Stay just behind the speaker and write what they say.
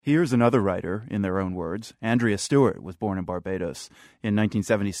Here's another writer, in their own words. Andrea Stuart was born in Barbados. In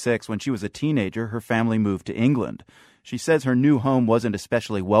 1976, when she was a teenager, her family moved to England. She says her new home wasn't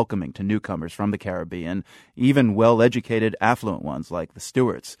especially welcoming to newcomers from the Caribbean, even well-educated, affluent ones like the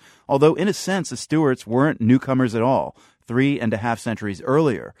Stuarts. Although, in a sense, the Stuarts weren't newcomers at all. 3.5 centuries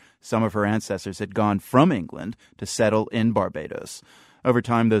earlier, some of her ancestors had gone from England to settle in Barbados. Over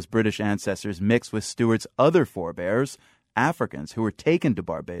time, those British ancestors mixed with Stuart's other forebears, Africans who were taken to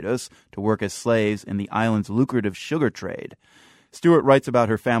Barbados to work as slaves in the island's lucrative sugar trade. Stuart writes about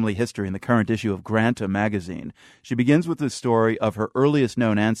her family history in the current issue of Granta magazine. She begins with the story of her earliest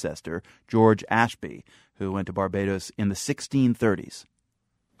known ancestor, George Ashby, who went to Barbados in the 1630s.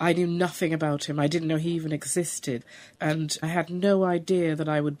 I knew nothing about him. I didn't know he even existed. And I had no idea that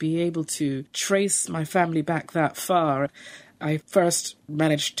I would be able to trace my family back that far. I first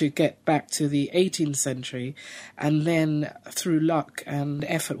managed to get back to the 18th century, and then through luck and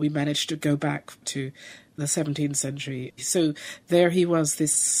effort we managed to go back to the 17th century. So there he was,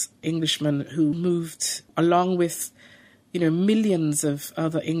 this Englishman who moved along with, millions of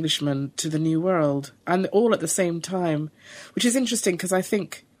other Englishmen to the New World, and all at the same time, which is interesting because I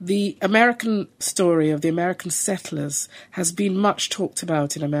think the American story of the American settlers has been much talked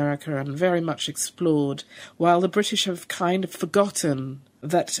about in America and very much explored, while the British have kind of forgotten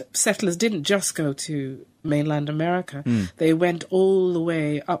that settlers didn't just go to mainland America. They went all the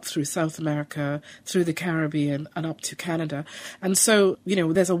way up through South America, through the Caribbean, and up to Canada. And so,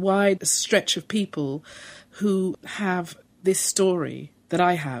 there's a wide stretch of people who have this story that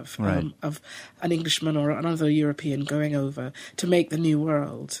I have, right, of an Englishman or another European going over to make the New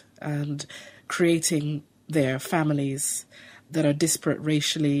World and creating their families that are disparate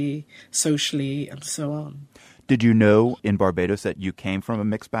racially, socially, and so on. Did you know in Barbados that you came from a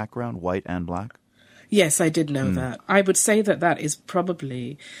mixed background, white and black? Yes, I did know that. I would say that is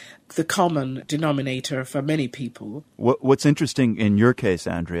probably the common denominator for many people. What's interesting in your case,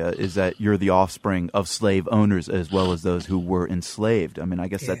 Andrea, is that you're the offspring of slave owners as well as those who were enslaved. I mean, I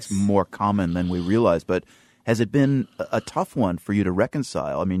guess that's more common than we realize, but has it been a tough one for you to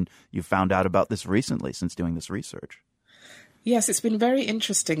reconcile? I mean, you found out about this recently since doing this research. Yes, it's been very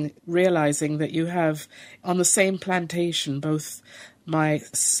interesting realizing that you have on the same plantation both my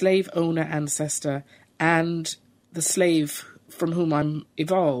slave owner ancestor and the slave from whom I'm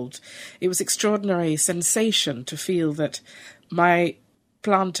evolved. It was extraordinary sensation to feel that my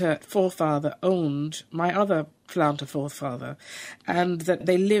planter forefather owned my other planter forefather, and that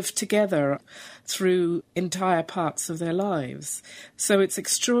they lived together through entire parts of their lives. So it's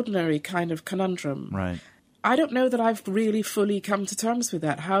extraordinary kind of conundrum. Right. I don't know that I've really fully come to terms with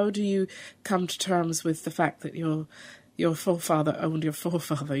that. How do you come to terms with the fact that your forefather owned your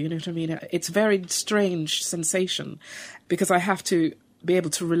forefather? You know what I mean? It's a very strange sensation because I have to be able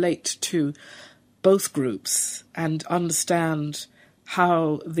to relate to both groups and understand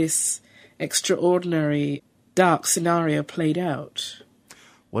how this extraordinary dark scenario played out.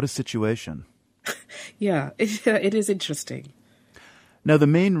 What a situation. Yeah, it is interesting. Now, the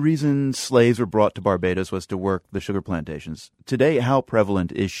main reason slaves were brought to Barbados was to work the sugar plantations. Today, how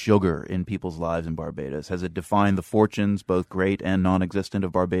prevalent is sugar in people's lives in Barbados? Has it defined the fortunes, both great and non-existent,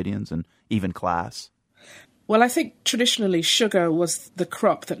 of Barbadians and even class? Well, I think traditionally sugar was the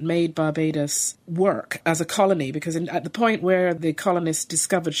crop that made Barbados work as a colony, because at the point where the colonists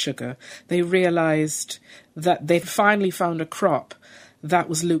discovered sugar, they realized that they'd finally found a crop that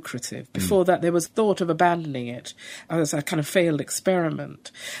was lucrative. Before that, there was thought of abandoning it as a kind of failed experiment.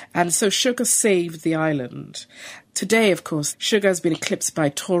 And so sugar saved the island. Today, of course, sugar has been eclipsed by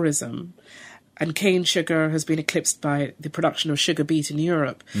tourism, and cane sugar has been eclipsed by the production of sugar beet in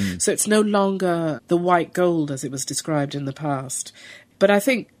Europe. So it's no longer the white gold as it was described in the past. But I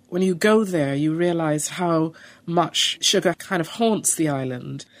think when you go there, you realize how much sugar kind of haunts the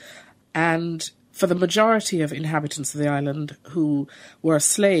island. And for the majority of inhabitants of the island who were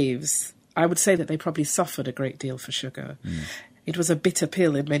slaves, I would say that they probably suffered a great deal for sugar. It was a bitter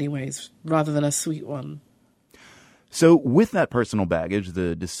pill in many ways, rather than a sweet one. So with that personal baggage,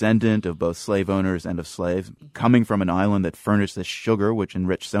 the descendant of both slave owners and of slaves, coming from an island that furnished the sugar which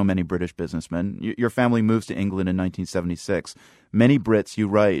enriched so many British businessmen, your family moves to England in 1976. Many Brits, you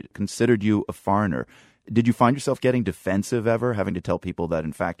write, considered you a foreigner. Did you find yourself getting defensive ever, having to tell people that,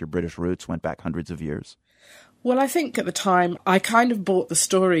 in fact, your British roots went back hundreds of years? Well, I think at the time I kind of bought the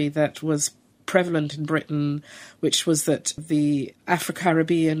story that was prevalent in Britain, which was that the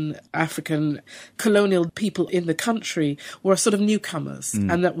Afro-Caribbean, African colonial people in the country were sort of newcomers,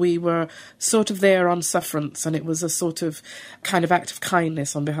 and that we were sort of there on sufferance, and it was a sort of kind of act of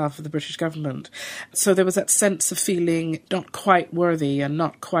kindness on behalf of the British government. So there was that sense of feeling not quite worthy and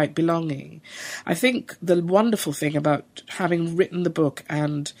not quite belonging. I think the wonderful thing about having written the book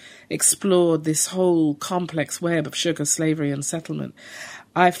and explored this whole complex web of sugar, slavery and settlement,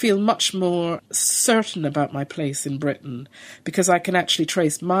 I feel much more certain about my place in Britain because I can actually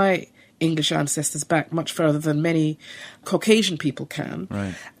trace my English ancestors back much further than many Caucasian people can.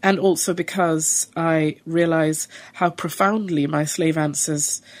 Right. And also because I realise how profoundly my slave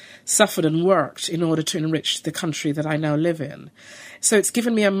ancestors suffered and worked in order to enrich the country that I now live in. So it's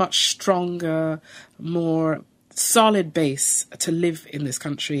given me a much stronger, more solid base to live in this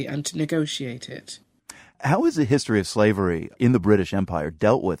country and to negotiate it. How is the history of slavery in the British Empire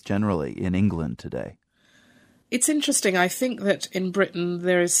dealt with generally in England today? It's interesting. I think that in Britain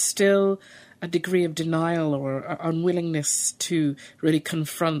there is still a degree of denial or unwillingness to really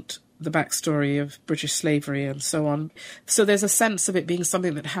confront the backstory of British slavery and so on. So there's a sense of it being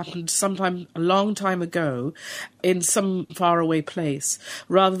something that happened sometime a long time ago in some faraway place,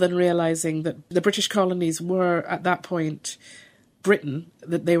 rather than realising that the British colonies were at that point Britain,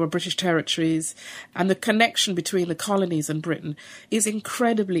 that they were British territories, and the connection between the colonies and Britain is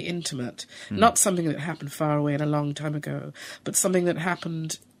incredibly intimate. Not something that happened far away and a long time ago, but something that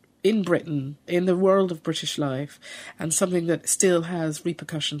happened in Britain, in the world of British life, and something that still has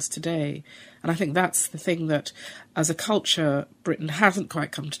repercussions today. And I think that's the thing that, as a culture, Britain hasn't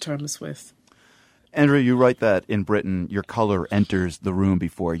quite come to terms with. Andrea, you write that in Britain, your color enters the room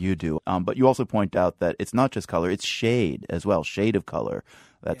before you do. But you also point out that it's not just color, it's shade as well, shade of color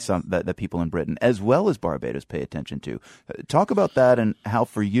that people in Britain, as well as Barbados, pay attention to. Talk about that and how,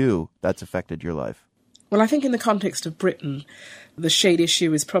 for you, that's affected your life. Well, I think in the context of Britain, the shade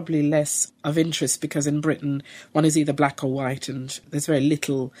issue is probably less of interest because in Britain, one is either black or white, and there's very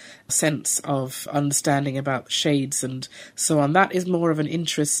little sense of understanding about shades and so on. That is more of an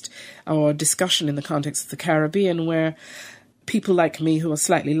interest or discussion in the context of the Caribbean, where people like me who are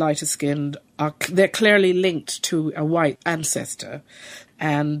slightly lighter skinned, they're clearly linked to a white ancestor,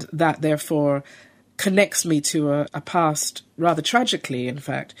 and that therefore connects me to a past, rather tragically, in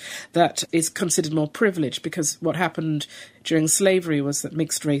fact, that is considered more privileged, because what happened during slavery was that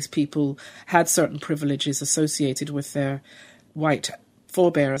mixed-race people had certain privileges associated with their white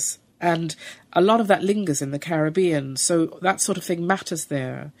forebears. And a lot of that lingers in the Caribbean, so that sort of thing matters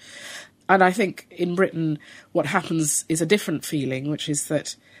there. And I think in Britain what happens is a different feeling, which is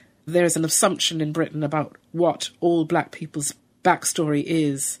that there's an assumption in Britain about what all black people's backstory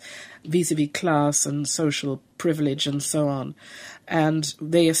is, vis-a-vis class and social privilege and so on. And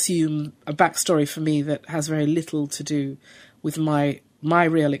they assume a backstory for me that has very little to do with my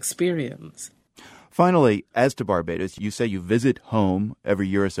real experience. Finally, as to Barbados, you say you visit home every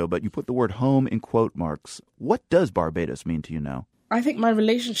year or so, but you put the word home in quote marks. What does Barbados mean to you now? I think my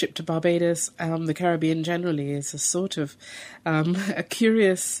relationship to Barbados, the Caribbean generally, is a sort of a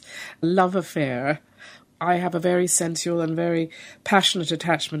curious love affair. I have a very sensual and very passionate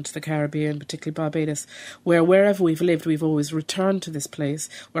attachment to the Caribbean, particularly Barbados, where wherever we've lived, we've always returned to this place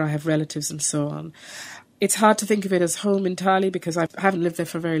where I have relatives and so on. It's hard to think of it as home entirely because I haven't lived there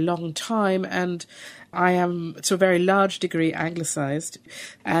for a very long time, and I am, to a very large degree, anglicised,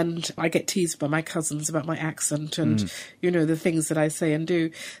 and I get teased by my cousins about my accent and, the things that I say and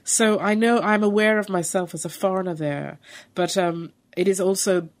do. So I know I'm aware of myself as a foreigner there, but it is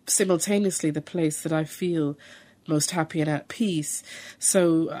also simultaneously the place that I feel most happy and at peace.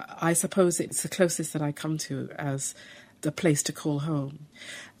 So I suppose it's the closest that I come to as the place to call home.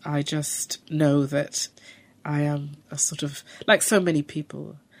 I just know that I am a sort of, like so many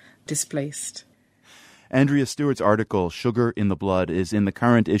people, displaced. Andrea Stuart's article, Sugar in the Blood, is in the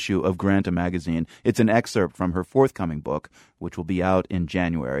current issue of Granta magazine. It's an excerpt from her forthcoming book, which will be out in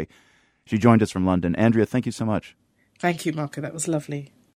January. She joined us from London. Andrea, thank you so much. Thank you, Marco. That was lovely.